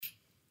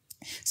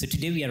So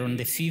today we are on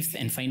the fifth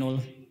and final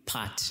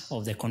part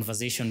of the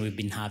conversation we've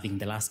been having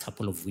the last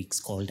couple of weeks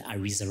called a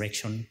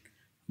resurrection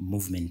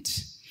movement.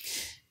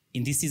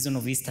 In this season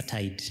of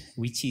Eastertide,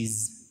 which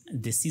is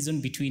the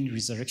season between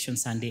Resurrection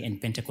Sunday and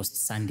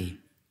Pentecost Sunday,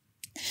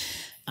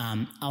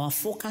 our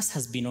focus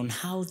has been on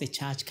how the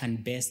church can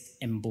best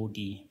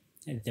embody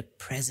the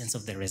presence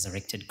of the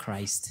resurrected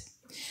Christ.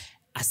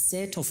 A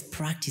set of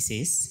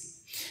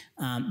practices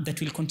that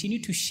will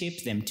continue to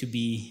shape them to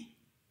be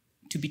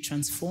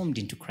transformed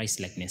into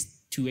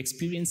Christ-likeness, to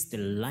experience the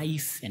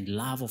life and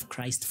love of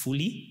Christ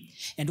fully,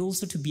 and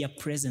also to be a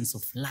presence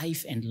of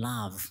life and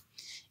love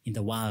in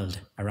the world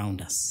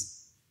around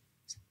us.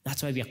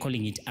 That's why we are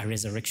calling it a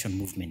resurrection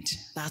movement.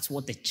 That's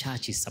what the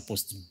church is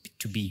supposed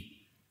to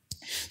be.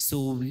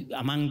 So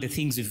among the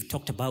things we've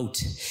talked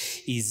about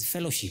is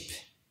fellowship,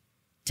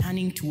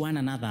 turning to one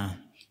another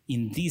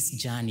in this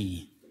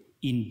journey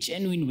in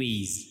genuine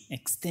ways,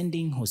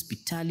 extending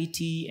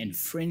hospitality and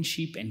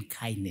friendship and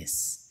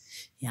kindness.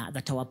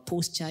 That our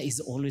posture is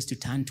always to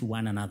turn to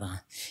one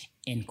another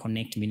and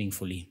connect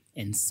meaningfully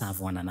and serve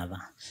one another.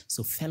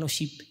 So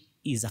fellowship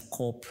is a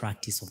core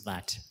practice of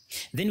that.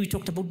 Then we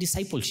talked about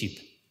discipleship.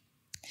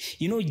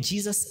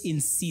 Jesus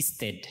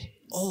insisted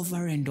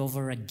over and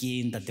over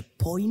again that the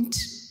point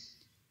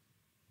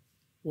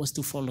was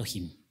to follow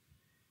him.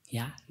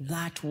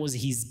 That was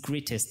his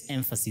greatest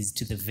emphasis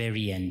to the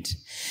very end.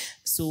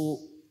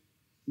 So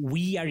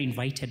we are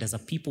invited as a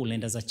people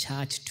and as a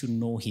church to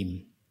know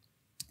him,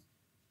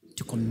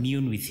 to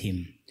commune with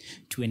him,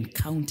 to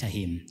encounter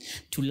him,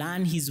 to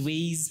learn his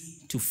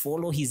ways, to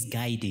follow his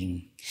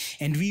guiding.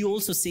 And we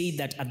also say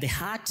that at the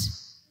heart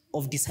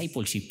of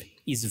discipleship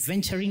is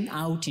venturing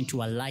out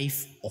into a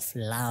life of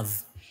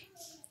love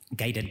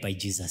guided by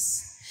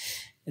Jesus.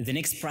 The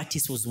next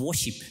practice was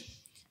worship.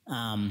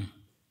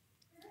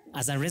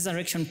 As a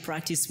resurrection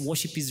practice,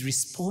 worship is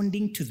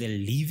responding to the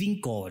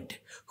living God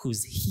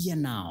who's here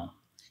now.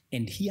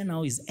 And here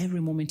now is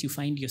every moment you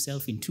find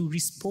yourself in, to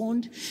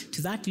respond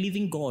to that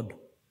living God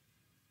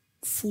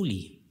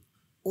fully,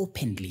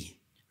 openly,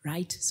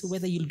 right? So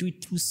whether you'll do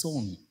it through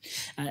song.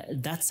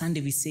 That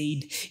Sunday we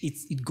said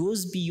it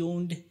goes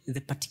beyond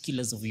the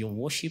particulars of your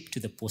worship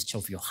to the posture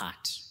of your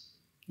heart.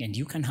 And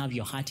you can have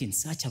your heart in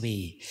such a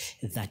way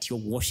that you're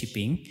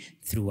worshiping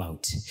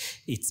throughout.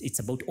 It's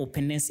about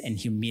openness and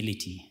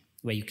humility,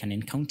 where you can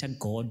encounter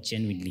God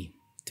genuinely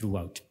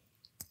throughout.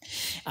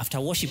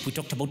 After worship, we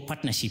talked about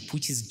partnership,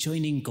 which is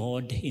joining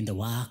God in the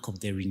work of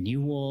the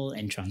renewal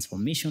and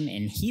transformation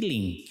and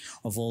healing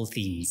of all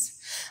things.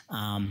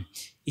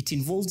 It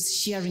involves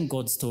sharing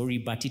God's story,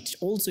 but it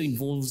also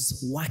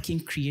involves working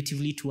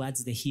creatively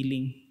towards the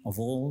healing of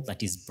all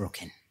that is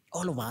broken.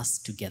 All of us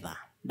together.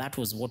 That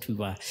was what we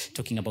were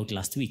talking about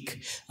last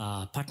week,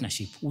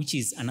 partnership, which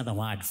is another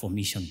word for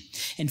mission.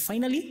 And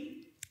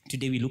finally,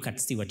 today we look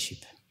at stewardship.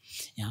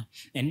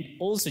 And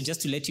also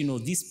just to let you know,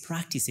 these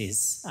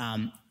practices,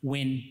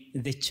 when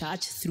the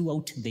church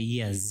throughout the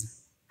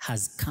years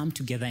has come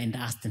together and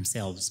asked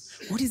themselves,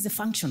 what is the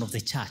function of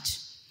the church?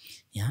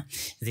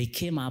 They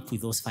came up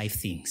with those 5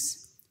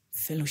 things: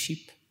 fellowship,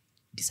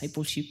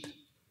 discipleship,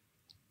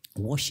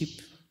 worship,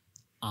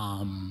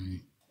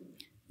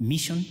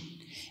 mission,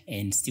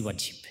 and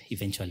stewardship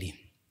eventually.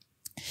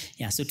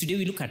 So today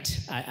we look at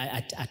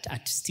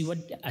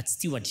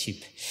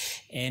stewardship.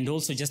 And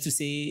also just to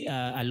say,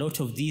 a lot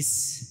of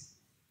this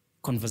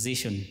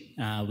conversation,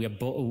 we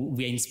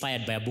are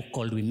inspired by a book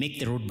called We Make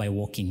the Road by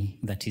Walking,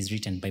 that is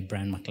written by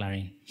Brian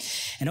McLaren.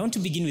 And I want to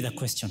begin with a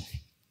question.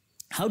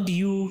 How do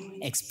you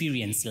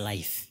experience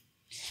life?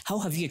 How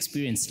have you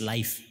experienced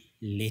life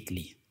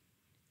lately?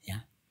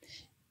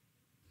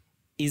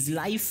 Is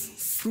life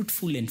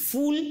fruitful and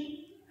full,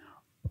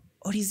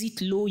 or is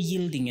it low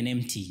yielding and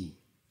empty?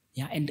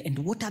 And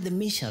what are the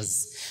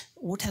measures?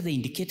 What are the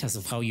indicators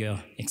of how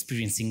you're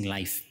experiencing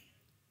life?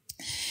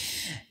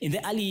 In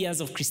the early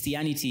years of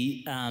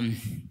Christianity,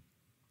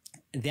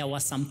 there were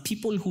some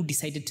people who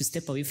decided to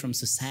step away from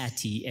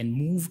society and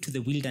move to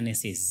the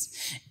wildernesses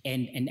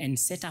and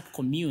set up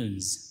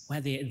communes where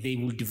they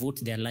will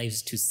devote their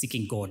lives to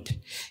seeking God.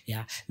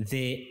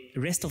 The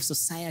rest of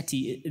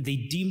society, they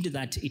deemed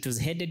that it was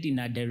headed in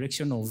a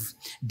direction of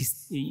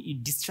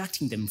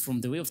distracting them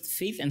from the way of the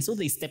faith, and so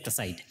they stepped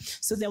aside.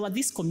 So there were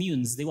these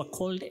communes. They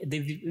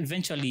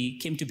eventually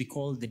came to be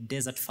called the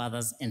Desert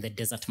Fathers and the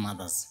Desert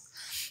Mothers.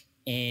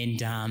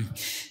 And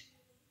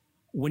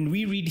when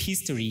we read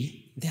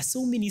history, there are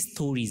so many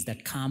stories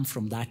that come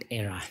from that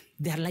era.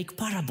 They are like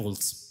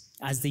parables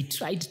as they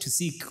tried to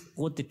seek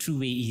what the true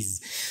way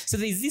is. So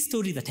there's this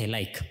story that I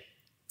like.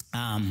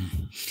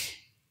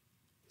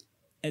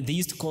 They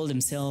used to call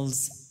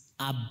themselves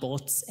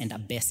abbots and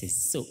abbesses.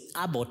 So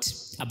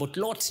Abbot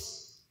Lot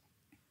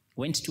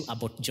went to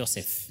Abbot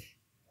Joseph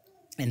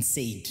and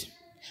said,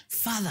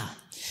 "Father,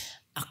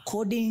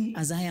 according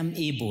as I am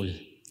able,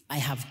 I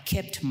have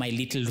kept my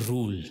little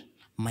rule,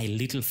 my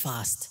little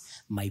fast,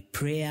 my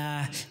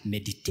prayer,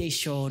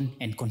 meditation,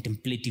 and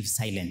contemplative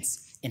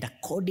silence. And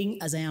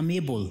according as I am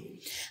able,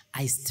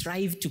 I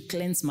strive to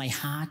cleanse my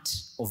heart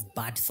of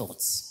bad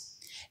thoughts.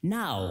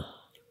 Now,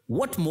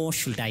 What more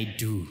should I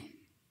do?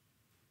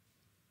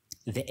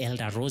 The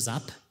elder rose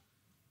up,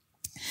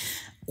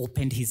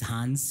 opened his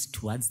hands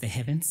towards the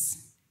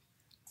heavens,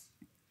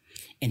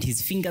 and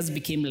his fingers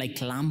became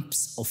like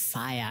lamps of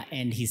fire,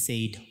 and he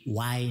said,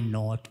 why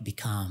not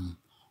become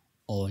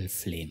all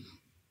flame?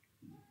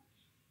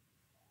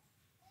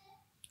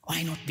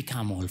 Why not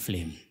become all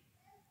flame?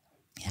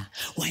 Yeah.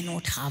 Why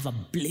not have a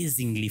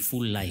blazingly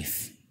full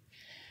life?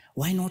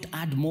 Why not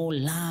add more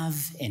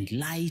love and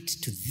light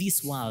to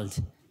this world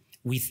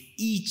with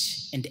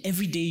each and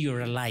every day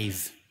you're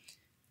alive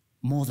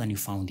more than you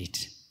found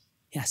it?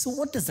 Yeah, so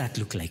what does that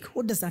look like?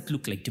 What does that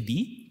look like to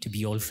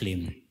be all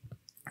flame,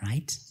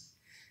 right?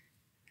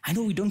 I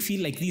know we don't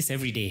feel like this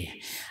every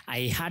day.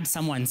 I heard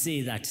someone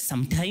say that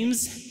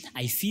sometimes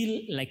I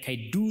feel like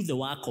I do the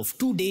work of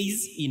 2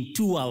 days in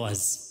 2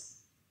 hours.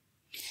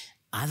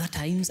 Other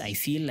times I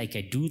feel like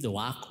I do the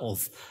work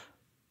of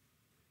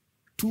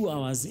 2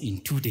 hours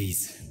in 2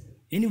 days.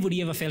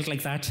 Anybody ever felt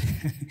like that?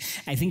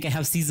 I think I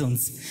have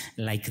seasons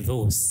like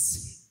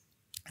those.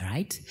 All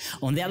right?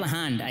 On the other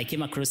hand, I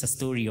came across a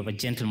story of a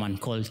gentleman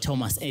called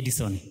Thomas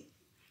Edison,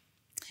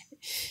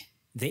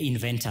 the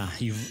inventor.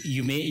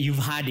 You've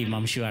heard him,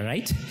 I'm sure,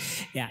 right?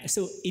 Yeah.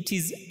 So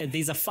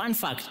there's a fun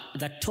fact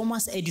that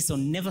Thomas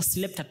Edison never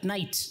slept at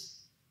night.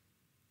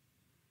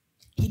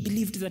 He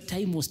believed that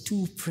time was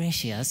too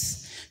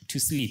precious to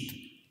sleep.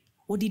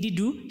 What did he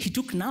do? He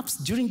took naps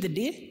during the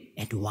day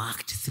and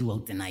worked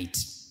throughout the night.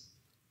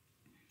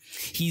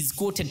 He is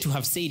quoted to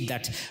have said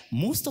that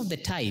most of the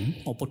time,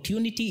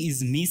 opportunity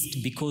is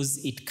missed because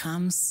it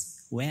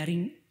comes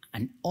wearing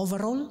an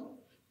overall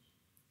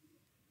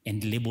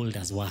and labeled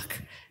as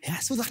work. Yeah,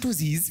 so that was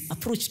his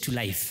approach to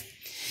life.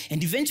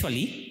 And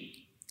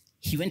eventually,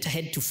 he went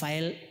ahead to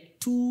file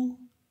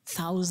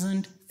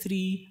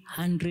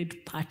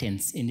 2,300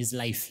 patents in his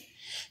life,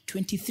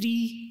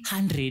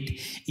 2,300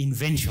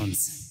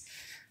 inventions.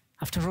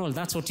 After all,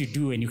 that's what you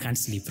do when you can't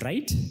sleep,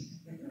 right?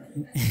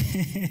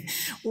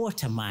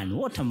 What a man,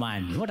 what a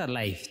man, what a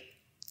life.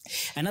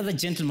 Another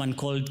gentleman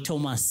called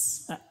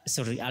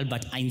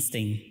Albert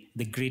Einstein,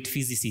 the great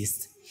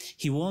physicist,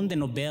 he won the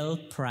Nobel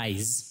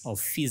Prize of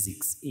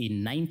Physics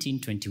in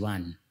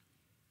 1921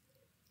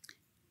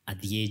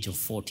 at the age of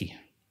 40.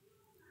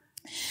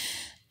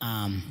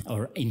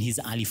 Or in his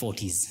early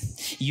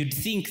 40s. You'd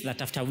think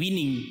that after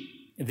winning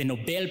the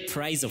Nobel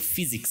Prize of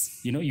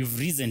Physics, you've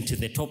risen to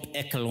the top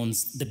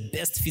echelons, the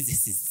best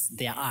physicists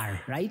there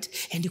are, right?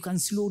 And you can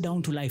slow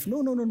down to life.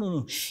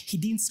 No. He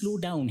didn't slow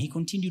down. He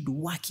continued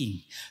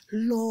working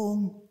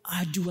long,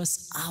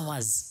 arduous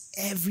hours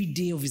every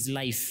day of his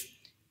life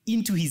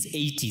into his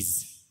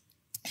 80s.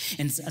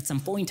 And at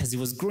some point, as he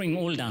was growing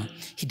older,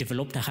 he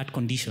developed a heart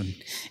condition.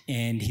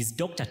 And his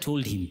doctor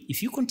told him,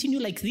 if you continue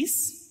like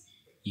this,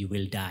 you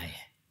will die.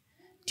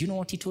 Do you know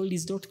what he told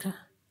his doctor?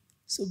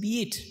 So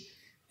be it.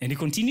 And he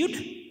continued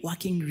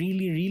working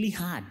really, really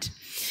hard.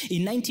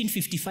 In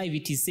 1955,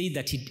 it is said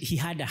that he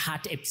had a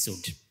heart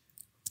episode.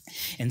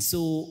 And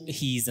so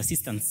his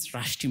assistants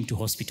rushed him to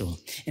hospital.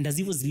 And as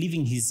he was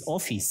leaving his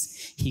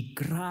office, he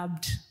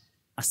grabbed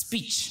a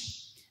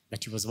speech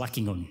that he was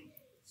working on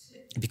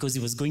because he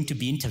was going to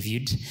be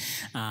interviewed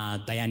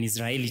by an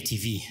Israeli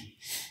TV.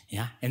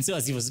 Yeah. And so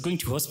as he was going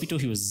to hospital,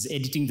 he was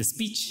editing the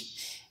speech.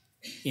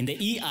 In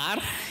the ER,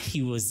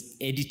 he was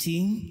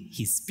editing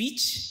his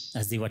speech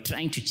as they were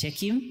trying to check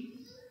him.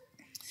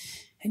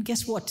 And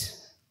guess what?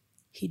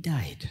 He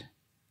died.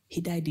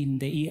 He died in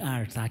the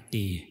ER that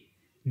day.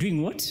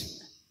 Doing what?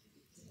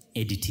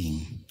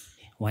 Editing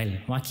while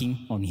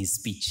working on his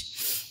speech.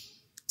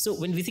 So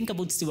when we think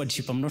about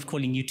stewardship, I'm not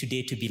calling you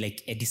today to be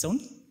like Edison,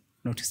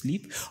 not to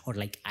sleep, or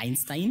like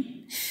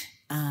Einstein,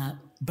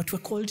 but we're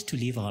called to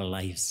live our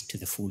lives to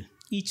the full.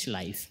 Each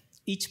life,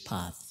 each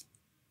path,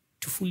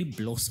 to fully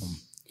blossom.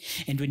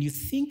 And when you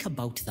think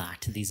about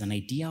that, there's an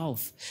idea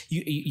of,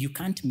 you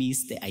can't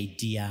miss the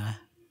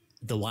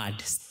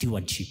word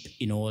stewardship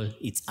in all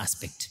its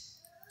aspect.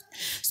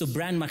 So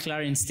Brian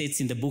McLaren states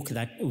in the book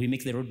that We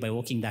Make the Road by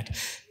Walking that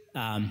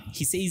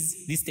he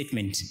says this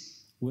statement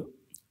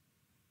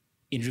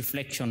in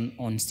reflection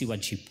on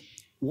stewardship.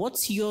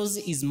 What's yours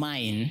is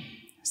mine,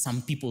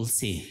 some people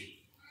say,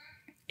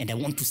 and I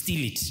want to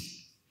steal it.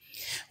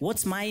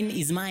 What's mine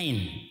is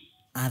mine,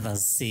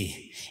 others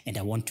say, and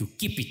I want to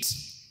keep it.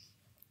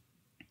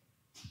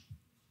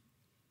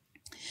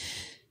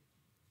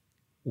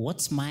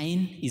 What's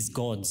mine is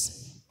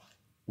God's,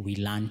 we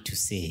learn to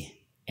say,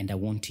 and I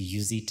want to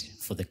use it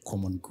for the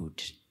common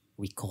good.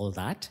 We call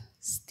that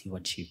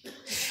stewardship.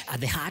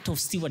 At the heart of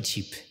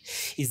stewardship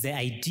is the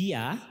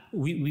idea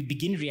we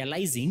begin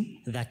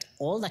realizing that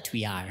all that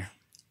we are,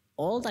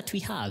 all that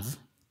we have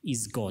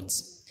is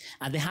God's.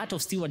 At the heart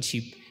of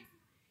stewardship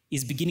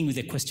is beginning with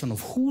the question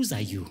of whose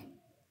are you?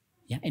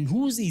 Yeah, and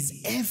whose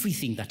is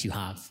everything that you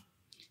have?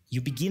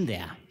 You begin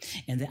there,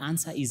 and the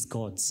answer is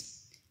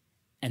God's.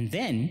 And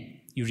then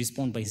you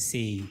respond by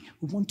saying,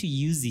 we want to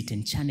use it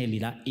and channel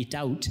it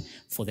out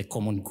for the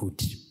common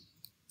good.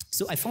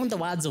 So I found the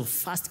words of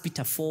 1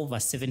 Peter 4,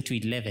 verse 7 to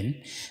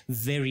 11,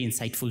 very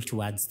insightful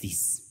towards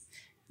this.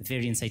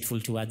 very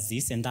insightful towards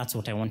this, and that's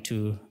what I want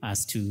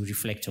us to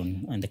reflect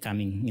on in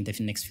the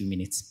next few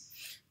minutes.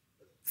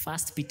 1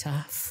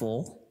 Peter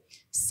 4,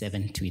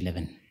 7 to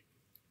 11.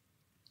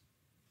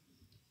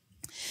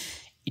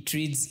 It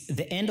reads,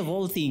 "The end of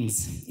all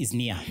things is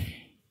near.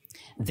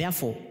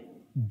 Therefore,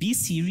 be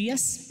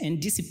serious and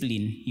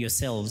discipline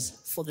yourselves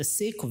for the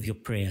sake of your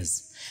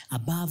prayers.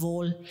 Above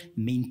all,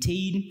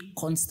 maintain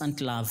constant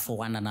love for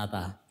one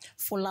another,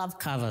 for love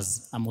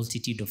covers a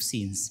multitude of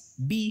sins.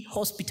 Be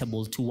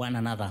hospitable to one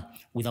another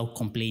without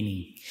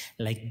complaining.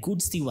 Like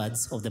good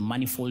stewards of the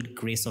manifold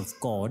grace of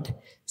God,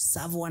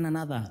 serve one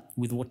another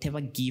with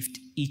whatever gift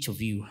each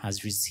of you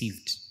has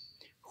received.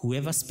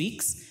 Whoever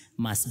speaks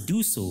must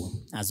do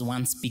so as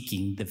one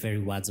speaking the very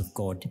words of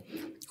God.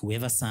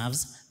 Whoever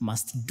serves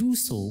must do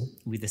so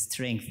with the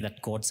strength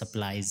that God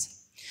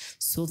supplies,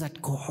 so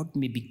that God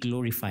may be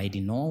glorified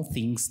in all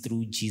things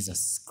through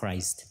Jesus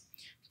Christ.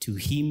 To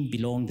him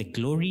belong the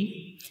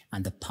glory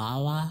and the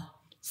power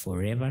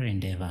forever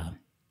and ever.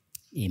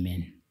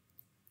 Amen."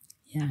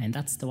 Yeah, and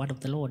that's the word of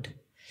the Lord.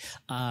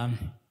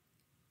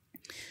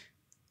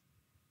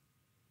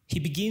 He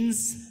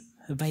begins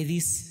by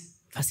this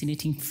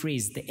fascinating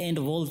phrase, "The end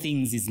of all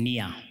things is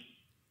near."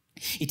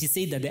 It is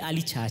said that the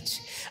early church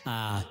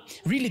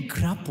really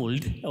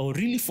grappled or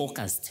really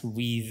focused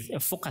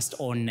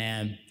on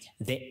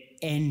the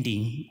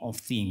ending of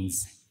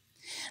things.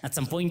 At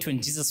some point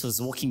when Jesus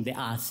was walking the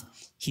earth,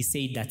 he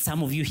said that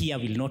some of you here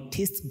will not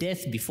taste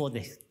death before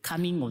the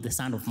coming of the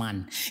Son of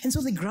Man. And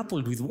so they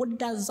grappled with, what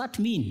does that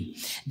mean?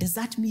 Does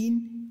that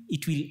mean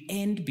it will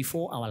end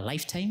before our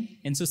lifetime?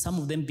 And so some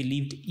of them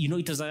believed,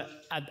 it was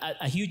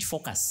a huge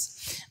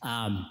focus.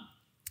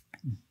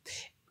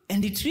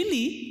 And it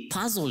really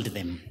puzzled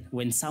them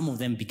when some of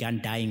them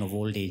began dying of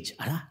old age.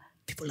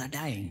 People are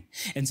dying.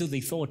 And so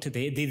they thought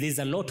there's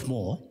a lot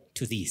more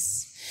to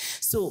this.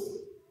 So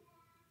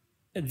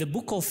the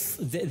book of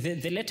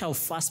the letter of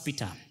 1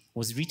 Peter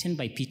was written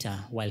by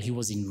Peter while he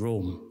was in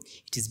Rome.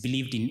 It is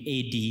believed in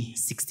AD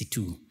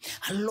 62.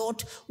 A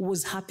lot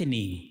was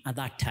happening at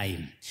that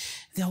time.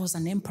 There was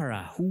an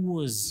emperor who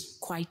was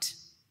quite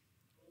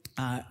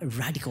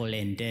radical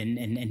and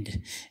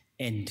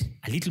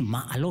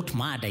a lot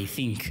mad, I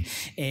think.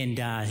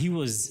 And he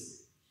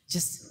was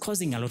just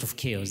causing a lot of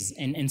chaos.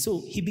 And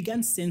so he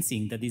began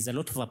sensing that there's a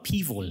lot of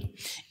upheaval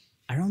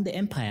around the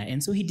empire.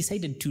 And so he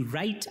decided to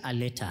write a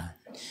letter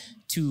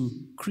to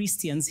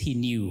Christians he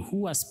knew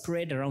who were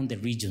spread around the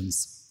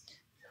regions,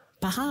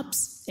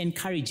 perhaps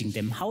encouraging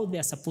them how they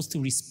are supposed to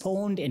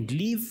respond and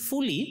live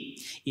fully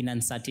in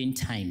uncertain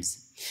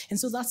times. And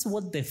so that's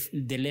what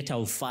the letter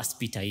of 1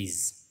 Peter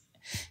is.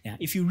 Yeah,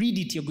 if you read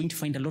it, you're going to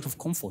find a lot of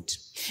comfort.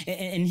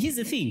 And here's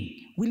the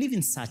thing, we live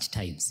in such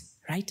times,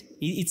 right?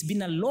 It's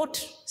been a lot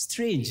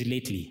strange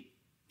lately.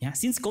 Yeah,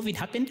 since COVID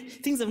happened,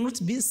 things have not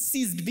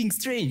ceased being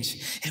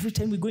strange. Every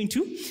time we go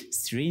into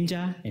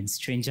stranger and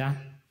stranger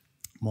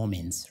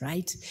moments,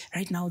 right?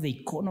 Right now, the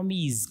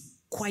economy is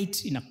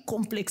quite in a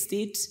complex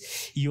state.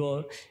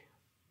 You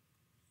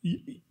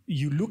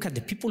look at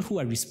the people who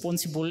are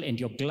responsible and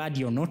you're glad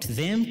you're not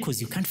them because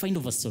you can't find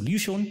a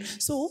solution.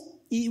 So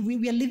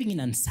we are living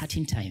in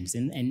uncertain times.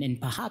 And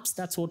perhaps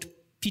that's what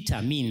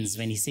Peter means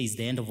when he says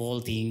the end of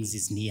all things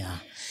is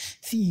near.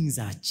 Things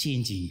are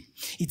changing.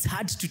 It's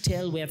hard to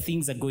tell where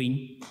things are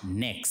going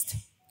next.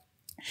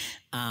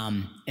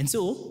 And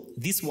so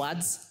these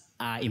words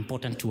are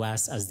important to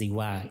us as they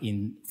were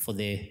for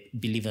the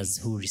believers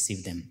who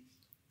received them.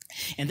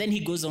 And then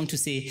he goes on to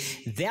say,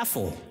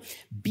 therefore,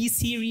 be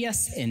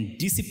serious and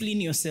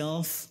discipline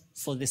yourself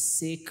for the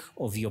sake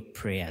of your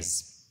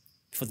prayers.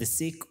 For the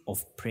sake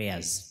of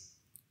prayers.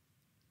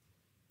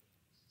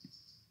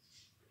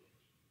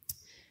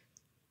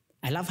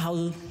 I love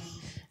how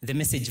the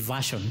Message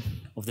version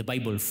of the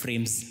Bible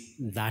frames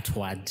that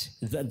word,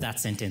 that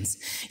sentence.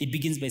 It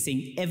begins by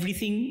saying,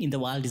 everything in the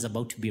world is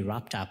about to be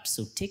wrapped up,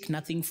 so take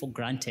nothing for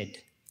granted.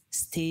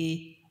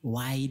 Stay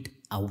wide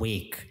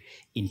awake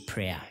in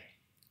prayer.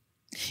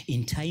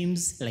 In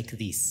times like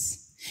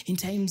this, in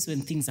times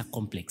when things are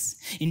complex,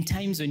 in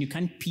times when you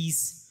can't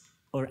piece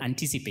or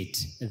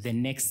anticipate the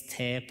next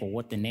step or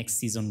what the next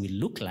season will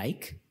look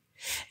like,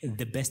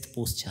 the best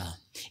posture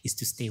is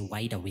to stay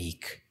wide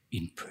awake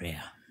in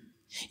prayer,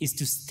 is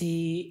to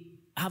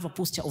have a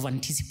posture of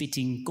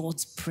anticipating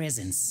God's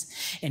presence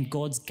and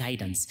God's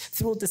guidance.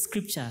 Throughout the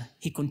scripture,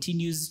 he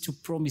continues to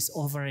promise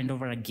over and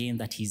over again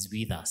that he's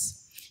with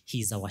us. He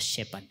is our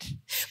shepherd.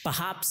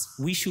 Perhaps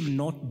we should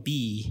not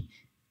be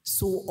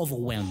so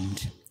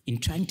overwhelmed in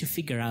trying to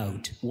figure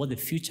out what the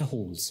future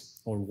holds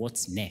or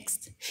what's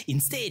next.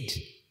 Instead,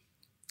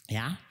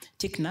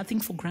 take nothing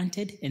for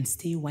granted and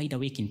stay wide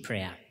awake in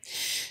prayer.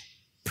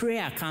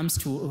 Prayer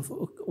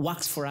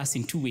works for us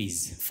in two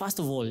ways. First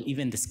of all,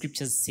 even the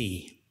scriptures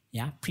say,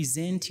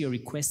 present your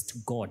request to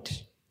God,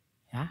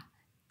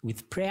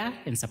 with prayer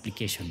and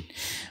supplication.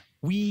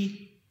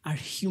 We are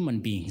human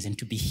beings, and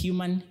to be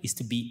human is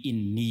to be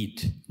in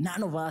need.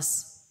 None of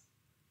us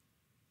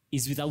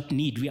is without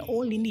need. We are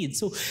all in need.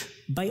 So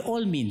by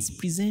all means,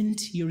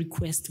 present your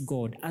request to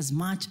God as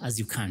much as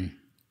you can.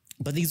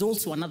 But there's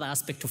also another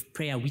aspect of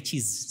prayer, which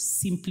is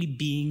simply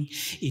being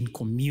in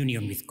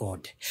communion with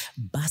God,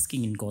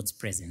 basking in God's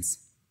presence,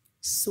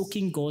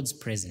 soaking God's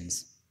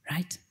presence,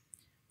 right?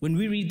 When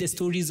we read the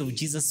stories of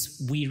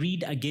Jesus, we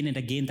read again and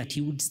again that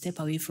he would step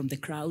away from the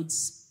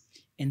crowds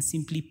and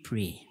simply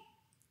pray.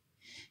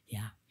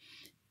 Yeah.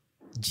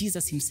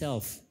 Jesus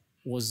himself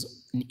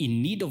was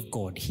in need of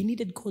God. He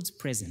needed God's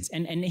presence.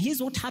 And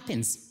here's what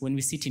happens when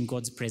we sit in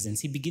God's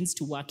presence. He begins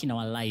to work in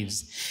our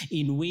lives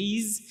in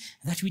ways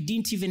that we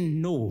didn't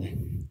even know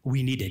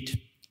we needed.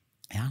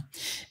 Yeah?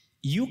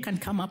 You can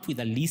come up with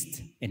a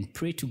list and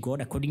pray to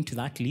God according to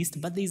that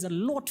list, but there's a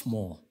lot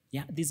more.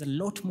 Yeah, there's a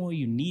lot more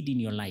you need in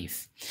your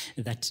life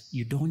that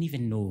you don't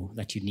even know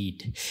that you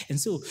need. And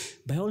so,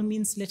 by all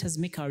means, let us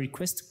make our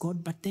request to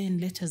God, but then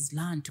let us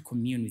learn to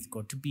commune with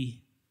God, to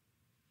be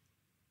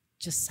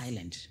just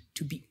silent,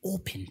 to be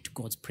open to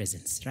God's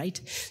presence, right?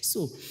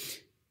 So,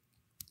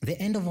 the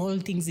end of all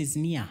things is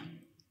near.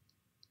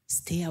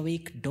 Stay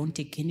awake, don't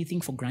take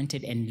anything for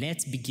granted, and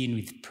let's begin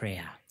with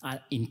prayer.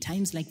 In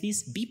times like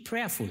this, be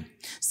prayerful.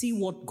 See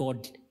what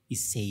God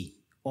is saying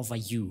over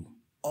you,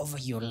 over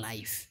your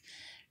life,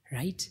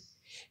 right?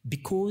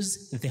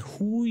 Because the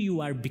who you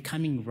are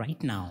becoming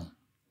right now,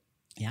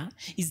 yeah,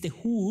 is the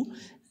who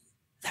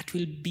that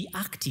will be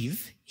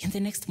active in the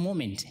next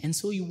moment. And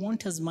so you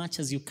want as much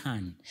as you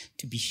can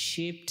to be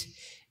shaped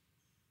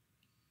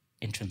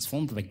and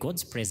transformed by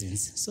God's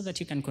presence so that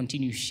you can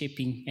continue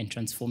shaping and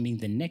transforming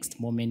the next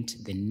moment,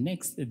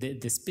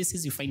 the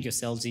spaces you find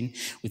yourselves in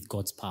with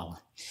God's power.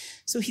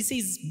 So he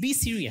says, be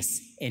serious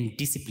and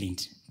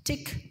disciplined.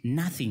 Take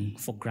nothing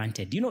for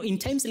granted. You know, in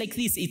times like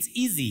this, it's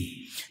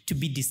easy to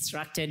be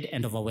distracted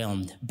and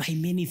overwhelmed by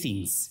many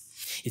things.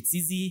 It's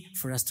easy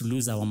for us to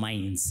lose our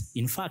minds.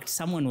 In fact,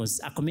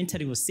 a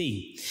commentary was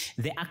saying,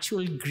 the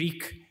actual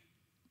Greek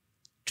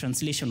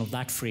translation of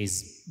that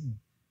phrase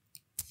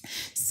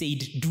said,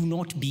 do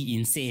not be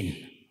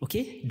insane.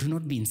 Okay? Do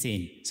not be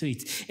insane. So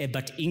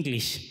but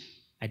English,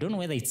 I don't know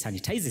whether it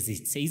sanitizes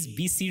it. It says,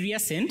 be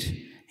serious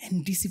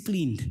and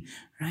disciplined,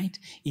 right?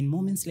 In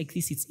moments like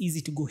this, it's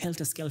easy to go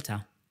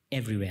helter-skelter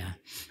everywhere.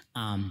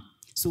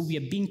 So we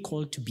are being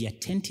called to be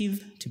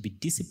attentive, to be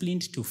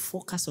disciplined, to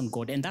focus on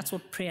God. And that's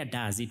what prayer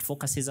does. It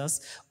focuses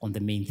us on the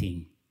main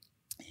thing.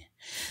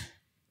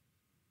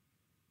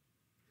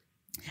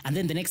 And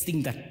then the next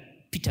thing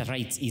that Peter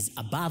writes is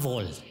above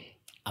all,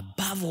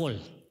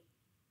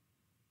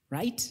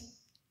 right?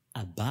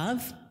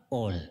 Above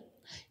all,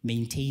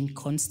 maintain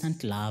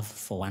constant love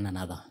for one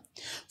another.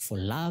 For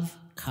love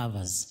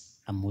covers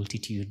a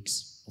multitude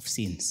of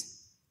sins.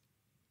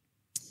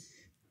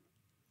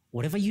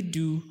 Whatever you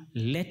do,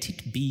 let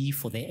it be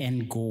for the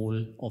end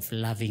goal of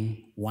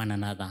loving one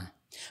another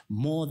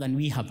more than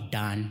we have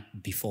done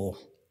before.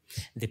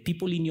 The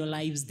people in your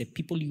lives, the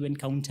people you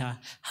encounter,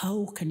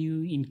 how can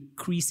you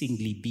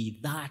increasingly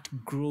be that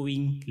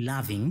growing,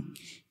 loving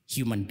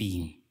human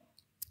being?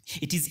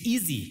 It is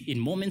easy in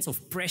moments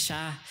of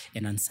pressure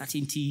and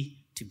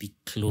uncertainty to be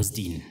closed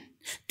in,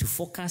 to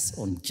focus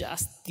on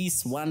just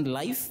this one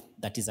life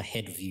that is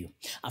ahead of you.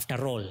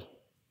 After all,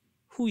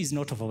 who is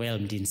not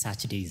overwhelmed in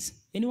such days?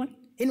 Anyone?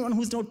 Anyone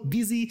who's not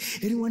busy?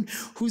 Anyone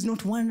who's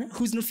not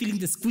feeling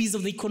the squeeze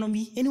of the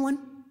economy? Anyone?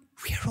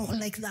 We are all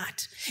like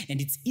that. And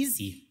it's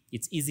easy.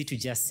 It's easy to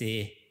just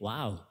say,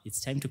 wow,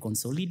 it's time to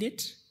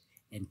consolidate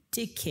and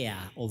take care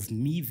of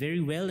me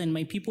very well and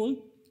my people.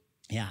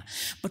 Yeah.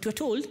 But we're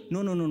told,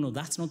 no,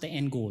 that's not the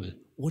end goal.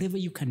 Whatever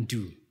you can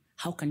do,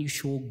 how can you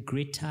show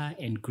greater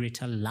and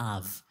greater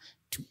love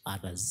to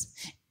others?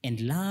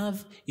 And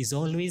love is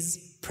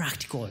always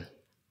practical.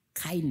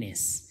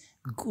 Kindness,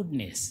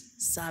 goodness,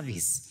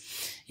 service.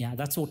 Yeah,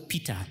 that's what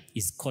Peter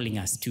is calling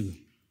us to.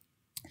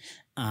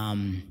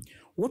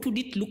 What would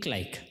it look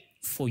like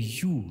for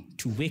you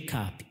to wake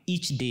up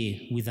each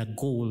day with a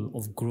goal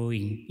of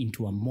growing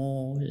into a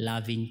more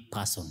loving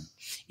person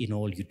in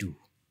all you do?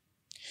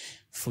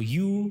 For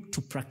you to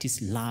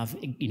practice love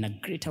in a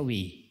greater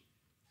way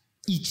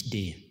each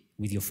day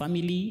with your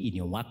family, in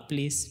your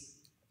workplace,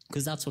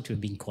 because that's what we're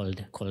being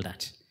called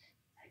at.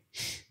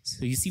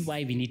 So you see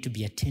why we need to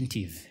be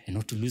attentive and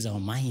not to lose our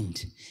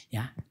mind,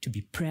 yeah, to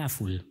be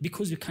prayerful,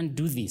 because we can't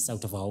do this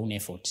out of our own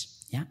effort,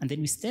 yeah, and then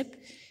we step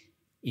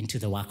into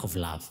the work of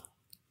love.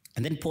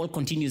 And then Paul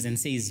continues and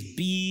says,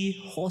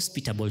 be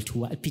hospitable to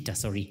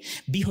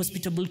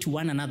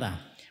one another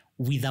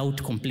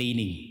without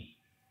complaining.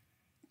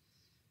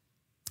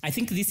 I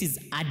think this is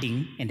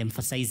adding and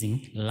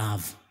emphasizing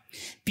love.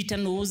 Peter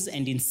knows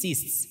and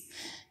insists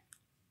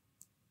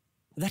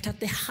that at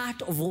the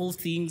heart of all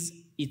things,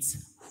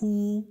 it's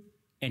who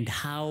and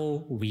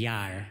how we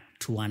are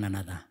to one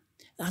another.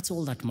 That's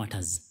all that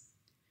matters.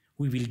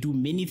 We will do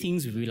many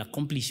things, we will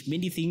accomplish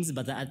many things,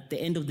 but at the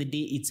end of the day,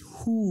 it's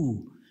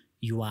who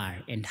you are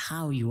and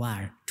how you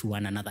are to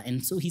one another.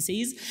 And so he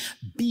says,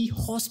 be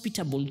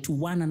hospitable to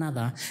one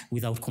another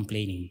without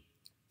complaining.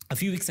 A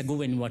few weeks ago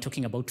when we were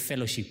talking about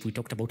fellowship, we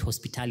talked about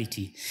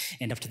hospitality.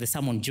 And after the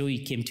sermon, Joey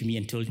came to me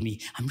and told me,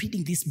 I'm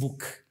reading this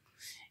book.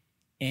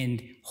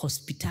 And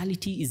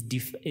hospitality is,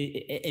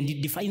 and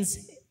it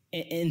defines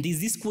And there's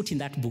this quote in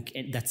that book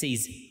that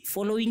says,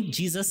 following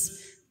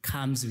Jesus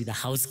comes with a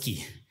house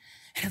key.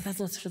 And that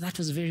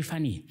was very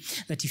funny.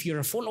 That if you're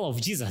a follower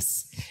of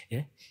Jesus,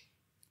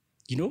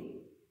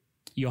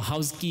 your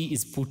house key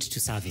is put to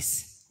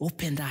service.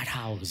 Open that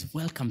house.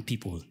 Welcome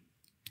people.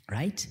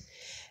 Right?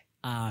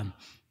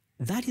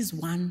 That is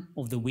one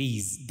of the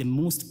ways, the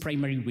most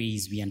primary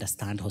ways we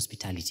understand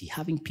hospitality,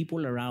 having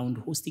people around,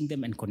 hosting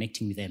them and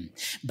connecting with them.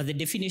 But the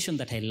definition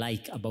that I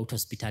like about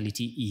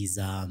hospitality is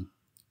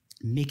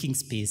making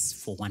space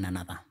for one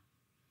another.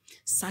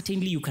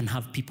 Certainly you can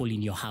have people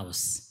in your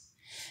house,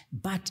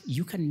 but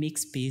you can make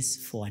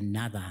space for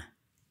another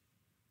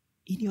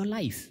in your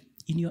life,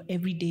 in your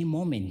everyday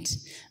moment.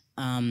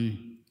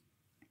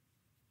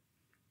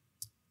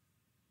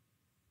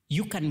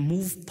 You can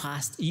move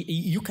past,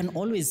 you can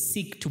always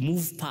seek to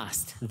move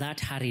past that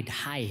hurried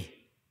hi.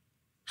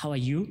 How are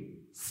you?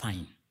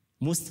 Fine.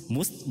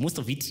 Most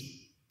of it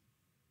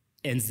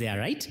ends there,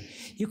 right?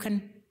 You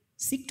can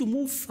seek to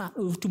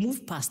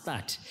move past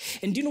that.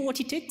 And do you know what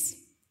it takes?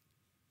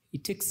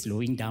 It takes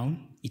slowing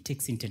down. It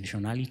takes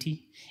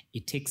intentionality.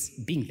 It takes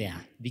being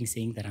there,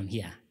 saying that I'm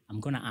here. I'm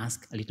going to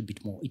ask a little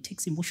bit more. It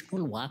takes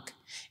emotional work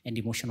and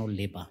emotional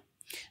labor.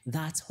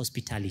 That's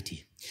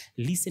hospitality.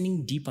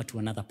 Listening deeper to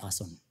another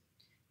person.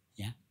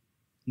 Yeah.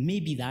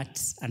 Maybe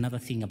that's another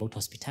thing about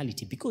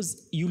hospitality,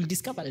 because you'll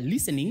discover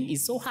listening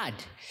is so hard.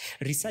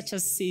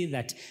 Researchers say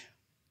that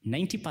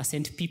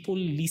 90% people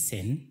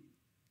listen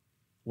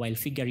while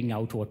figuring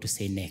out what to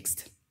say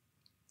next.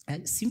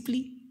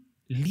 Simply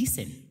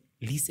listen.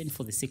 Listen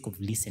for the sake of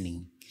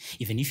listening.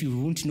 Even if you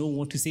won't know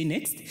what to say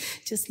next,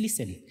 just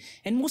listen.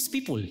 And most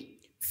people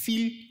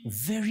feel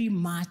very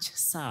much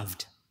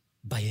served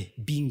by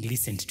being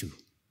listened to,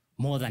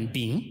 more than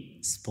being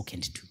spoken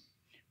to,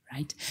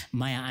 right?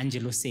 Maya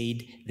Angelou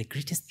said, the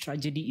greatest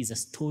tragedy is a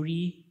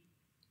story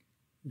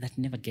that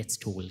never gets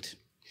told.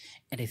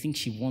 And I think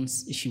she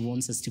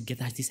wants us to get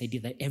this idea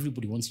that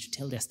everybody wants to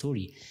tell their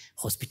story.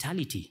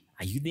 Hospitality,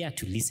 are you there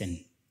to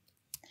listen?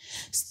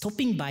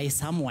 Stopping by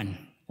someone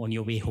on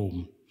your way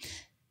home,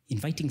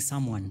 inviting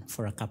someone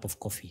for a cup of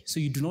coffee. So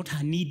you do not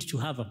need to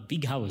have a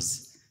big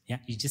house. Yeah,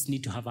 you just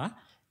need to have a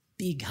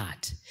big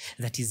heart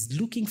that is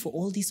looking for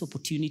all this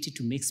opportunity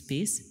to make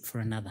space for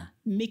another.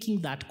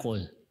 Making that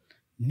call,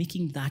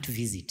 making that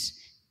visit,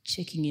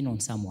 checking in on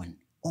someone,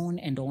 on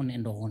and on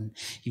and on,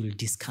 you will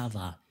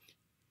discover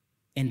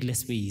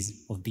endless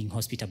ways of being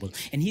hospitable.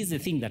 And here's the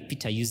thing that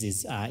Peter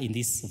uses in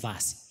this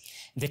verse.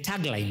 The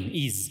tagline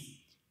is,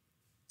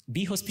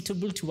 be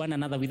hospitable to one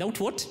another without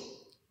what?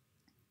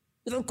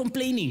 Without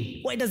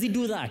complaining. Why does he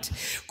do that?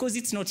 Because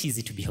it's not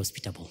easy to be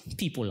hospitable.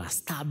 People are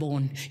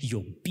stubborn,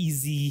 you're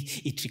busy,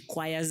 it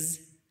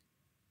requires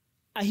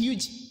a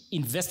huge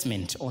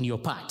investment on your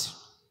part.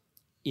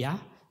 Yeah?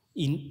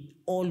 In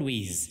all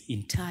ways,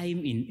 in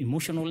time, in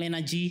emotional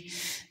energy,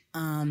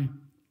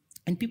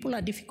 and people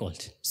are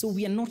difficult. So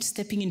we are not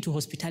stepping into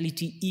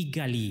hospitality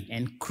eagerly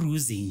and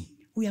cruising.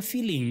 We are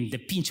feeling the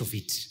pinch of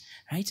it,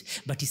 right?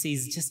 But he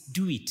says, just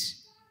do it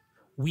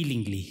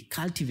willingly.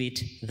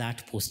 Cultivate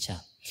that posture.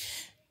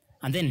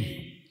 And then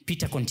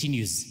Peter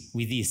continues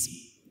with this.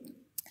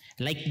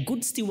 Like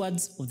good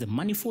stewards of the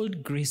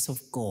manifold grace of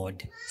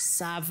God,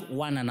 serve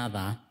one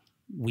another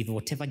with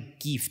whatever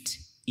gift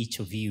each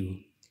of you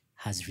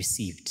has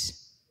received.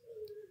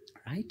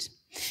 Right?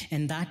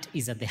 And that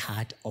is at the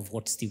heart of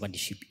what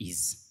stewardship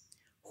is.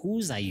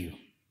 Whose are you?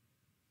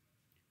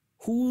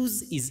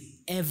 Whose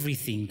is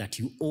everything that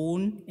you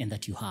own and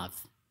that you have?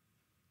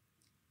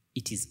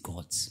 It is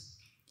God's.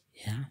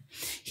 Yeah?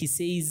 He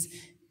says,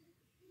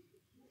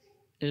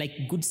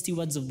 like good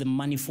stewards of the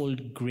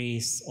manifold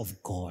grace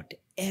of God,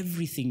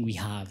 everything we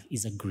have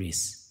is a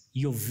grace.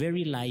 Your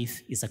very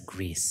life is a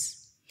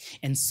grace.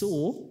 And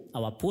so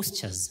our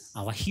postures,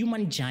 our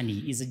human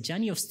journey is a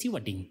journey of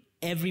stewarding.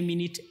 Every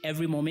minute,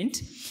 every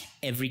moment,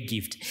 every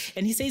gift.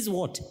 And he says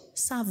what?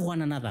 Serve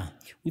one another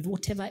with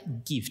whatever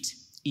gift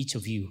each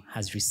of you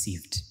has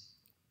received.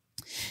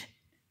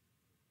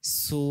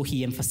 So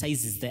he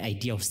emphasizes the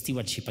idea of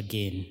stewardship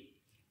again.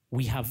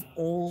 We have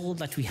all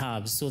that we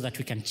have so that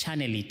we can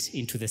channel it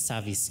into the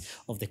service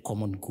of the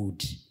common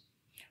good.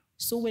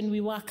 So when we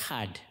work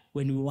hard,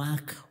 when we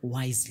work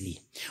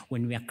wisely,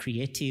 when we are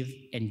creative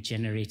and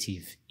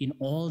generative in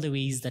all the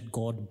ways that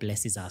God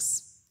blesses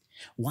us,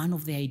 one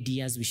of the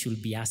ideas we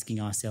should be asking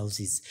ourselves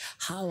is,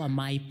 how am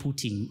I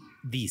putting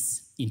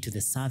this into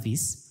the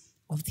service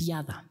of the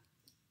other?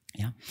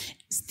 Yeah.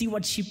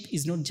 Stewardship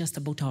is not just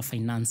about our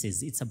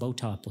finances. It's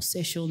about our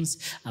possessions,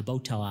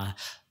 about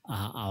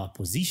our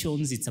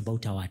positions. It's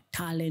about our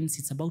talents.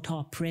 It's about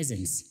our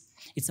presence.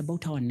 It's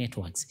about our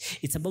networks.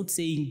 It's about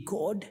saying,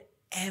 God,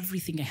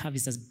 everything I have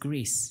is as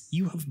grace.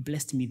 You have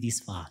blessed me this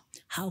far.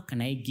 How can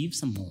I give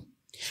some more?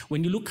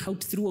 When you look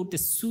out throughout the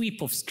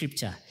sweep of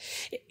Scripture,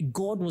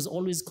 God was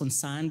always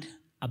concerned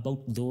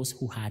about those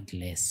who had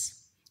less.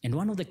 And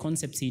one of the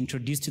concepts he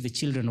introduced to the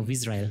children of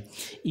Israel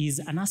is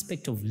an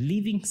aspect of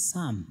leave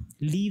some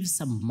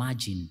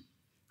margin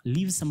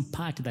leaves some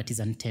part that is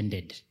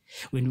untended.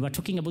 When we were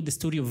talking about the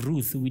story of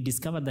Ruth, we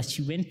discovered that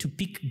she went to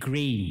pick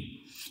grain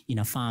in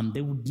a farm.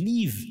 They would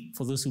leave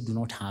for those who do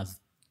not have.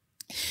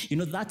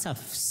 That's a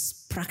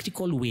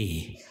practical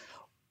way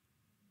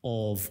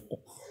of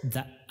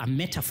a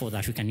metaphor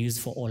that we can use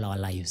for all our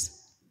lives.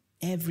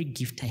 Every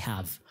gift I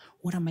have,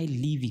 what am I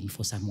leaving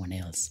for someone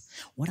else?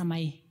 What am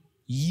I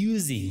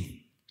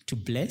using to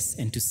bless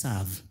and to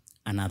serve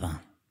another?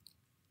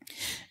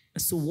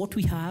 So what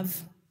we have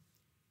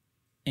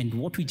and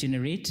what we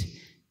generate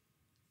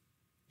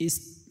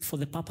is for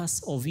the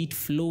purpose of it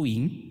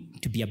flowing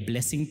to be a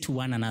blessing to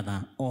one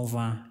another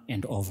over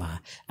and over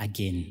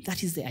again.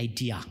 That is the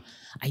idea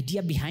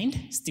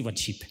behind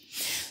stewardship.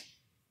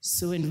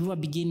 So when we were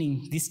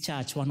beginning this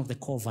church, one of the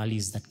core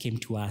values that came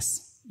to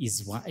us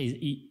is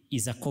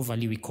a core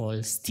value we call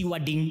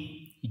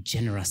stewarding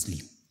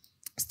generously.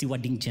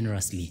 Stewarding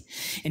generously.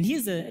 And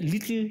here's a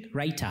little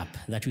write-up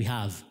that we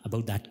have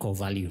about that core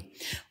value.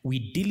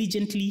 We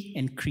diligently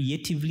and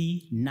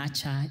creatively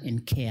nurture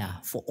and care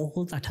for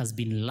all that has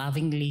been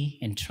lovingly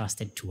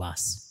entrusted to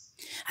us.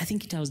 I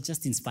think I was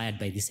just inspired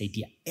by this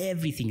idea.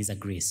 Everything is a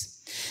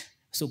grace.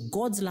 So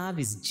God's love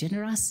is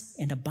generous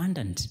and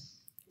abundant.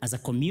 As a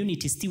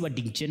community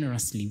stewarding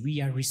generously,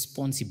 we are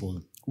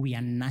responsible, we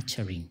are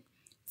nurturing,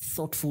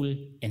 thoughtful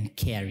and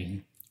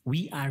caring.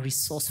 We are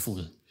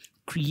resourceful,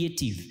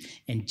 creative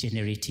and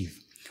generative.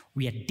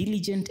 We are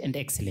diligent and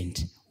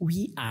excellent.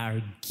 We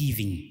are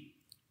giving.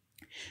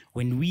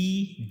 When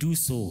we do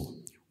so,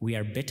 we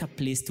are better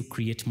placed to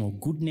create more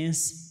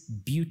goodness,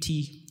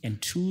 beauty,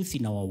 and truth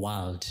in our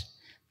world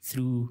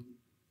through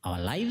our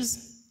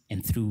lives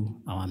and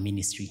through our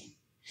ministry.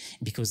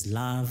 Because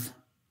love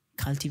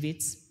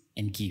cultivates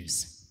and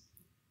gives.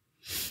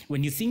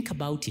 When you think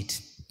about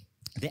it,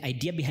 the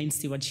idea behind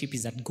stewardship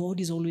is that God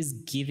is always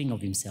giving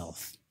of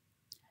himself.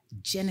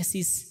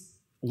 Genesis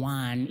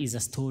 1 is a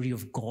story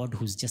of God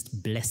who's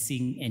just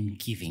blessing and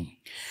giving.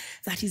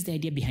 That is the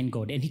idea behind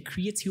God. And he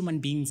creates human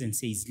beings and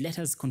says, let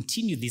us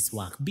continue this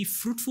work. Be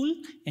fruitful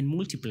and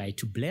multiply,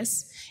 to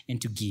bless and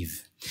to give.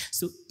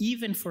 So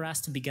even for us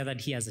to be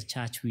gathered here as a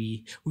church,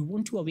 we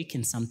want to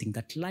awaken something,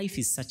 that life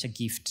is such a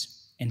gift.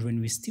 And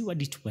when we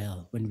steward it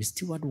well, when we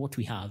steward what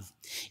we have,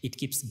 it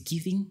keeps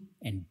giving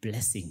and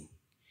blessing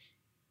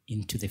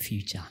into the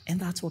future. And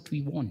that's what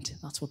we want.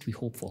 That's what we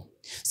hope for.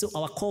 So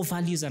our core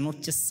values are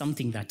not just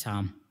something that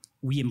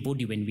we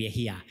embody when we are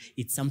here.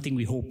 It's something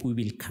we hope we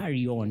will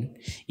carry on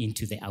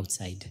into the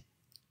outside.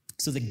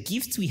 So the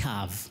gifts we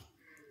have,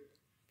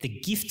 the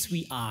gifts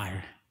we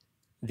are,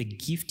 the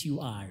gift you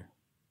are,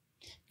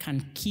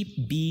 can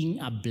keep being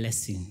a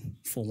blessing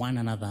for one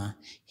another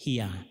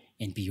here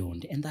and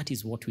beyond. And that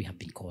is what we have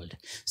been called.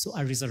 So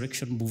our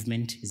resurrection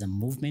movement is a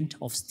movement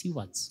of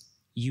stewards,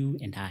 you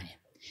and I.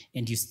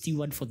 And you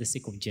steward for the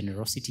sake of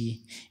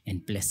generosity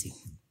and blessing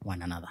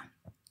one another.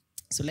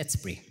 So let's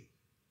pray.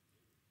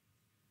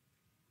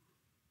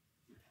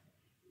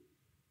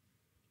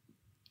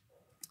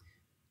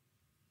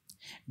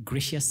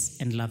 Gracious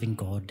and loving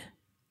God,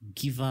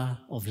 giver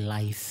of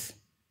life,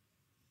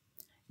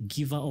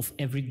 giver of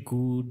every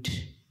good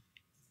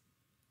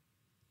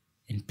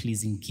and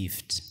pleasing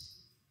gift,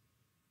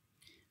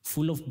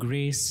 full of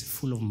grace,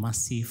 full of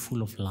mercy,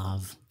 full of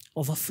love,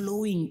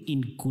 overflowing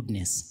in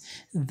goodness.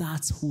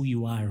 That's who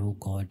you are, oh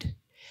God.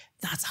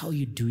 That's how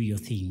you do your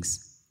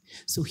things.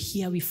 So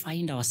here we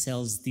find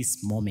ourselves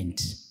this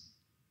moment,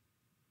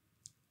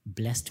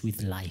 blessed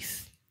with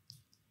life,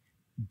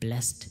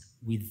 blessed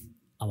with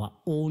our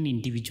own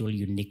individual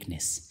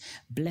uniqueness,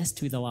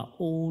 blessed with our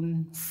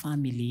own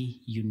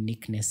family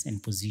uniqueness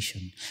and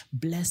position,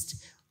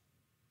 blessed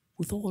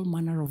with all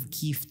manner of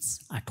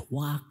gifts at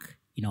work,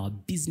 in our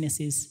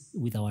businesses,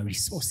 with our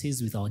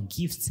resources, with our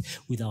gifts,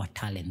 with our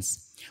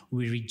talents.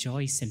 We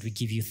rejoice and we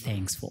give you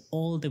thanks for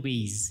all the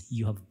ways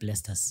you have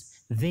blessed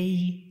us.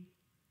 They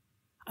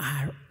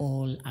are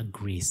all a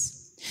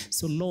grace.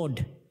 So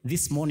Lord,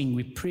 this morning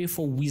we pray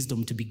for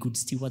wisdom to be good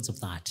stewards of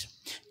that,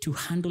 to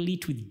handle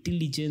it with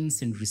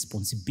diligence and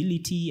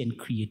responsibility and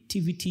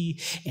creativity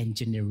and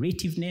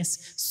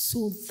generativeness,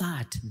 so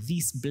that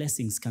these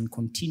blessings can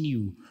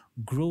continue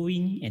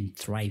growing and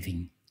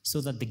thriving, so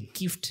that the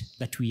gift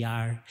that we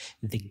are,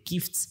 the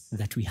gifts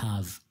that we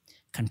have,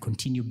 can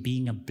continue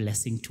being a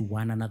blessing to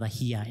one another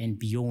here and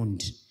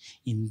beyond.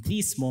 In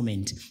this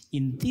moment,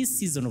 in this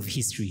season of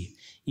history,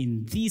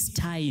 in these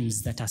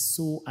times that are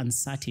so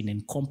uncertain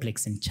and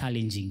complex and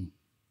challenging,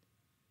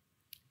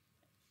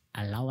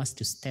 allow us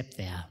to step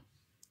there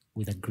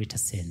with a greater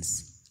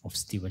sense of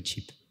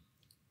stewardship.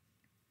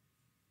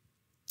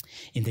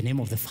 In the name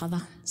of the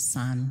Father,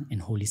 Son,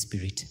 and Holy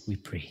Spirit, we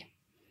pray.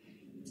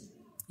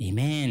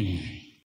 Amen.